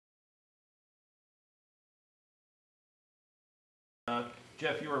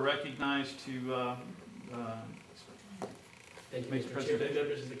Jeff, you are recognized to Thank you, make Mr. Chairman,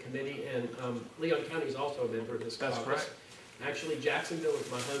 members of the committee, and Leon County is also a member of this caucus. That's correct. Actually, Jacksonville is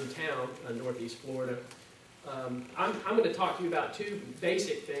my hometown, Northeast Florida. I'm going to talk to you about two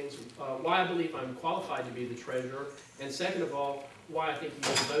basic things, why I believe I'm qualified to be the treasurer, and second of all, why I think you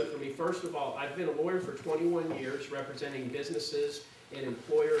should vote for me. First of all, I've been a lawyer for 21 years representing businesses and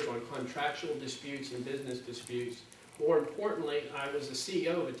employers on contractual disputes and business disputes. More importantly, I was the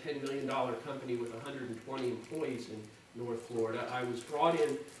CEO of a $10 million company with 120 employees in North Florida. I was brought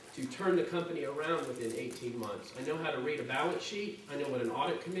in to turn the company around within 18 months. I know how to read a balance sheet. I know what an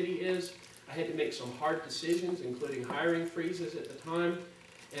audit committee is. I had to make some hard decisions, including hiring freezes at the time.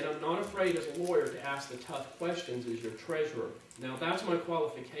 And I'm not afraid as a lawyer to ask the tough questions as your treasurer. Now, that's my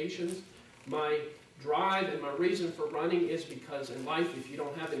qualifications. My drive and my reason for running is because in life, if you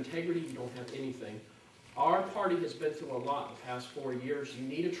don't have integrity, you don't have anything. Our party has been through a lot the past 4 years. You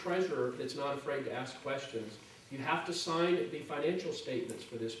need a treasurer that's not afraid to ask questions. You have to sign the financial statements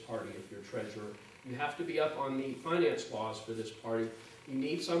for this party if you're treasurer. You have to be up on the finance laws for this party. You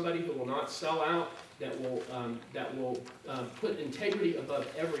need somebody who will not sell out, that will put integrity above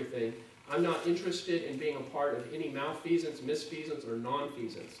everything. I'm not interested in being a part of any malfeasance, misfeasance, or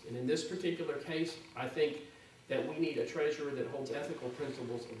nonfeasance. And in this particular case, I think that we need a treasurer that holds ethical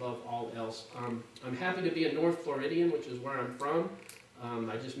principles above all else. I'm happy to be a North Floridian, which is where I'm from.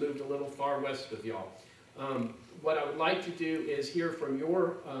 I just moved a little far west of y'all. What I would like to do is hear from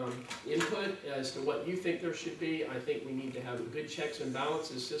your input as to what you think there should be. I think we need to have a good checks and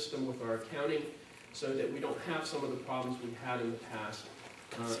balances system with our accounting so that we don't have some of the problems we've had in the past.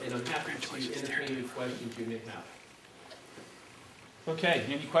 And I'm happy to entertain any questions you may have. Okay,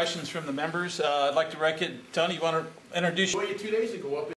 any questions from the members? I'd like to Tony, you want to introduce? Well, 2 days ago up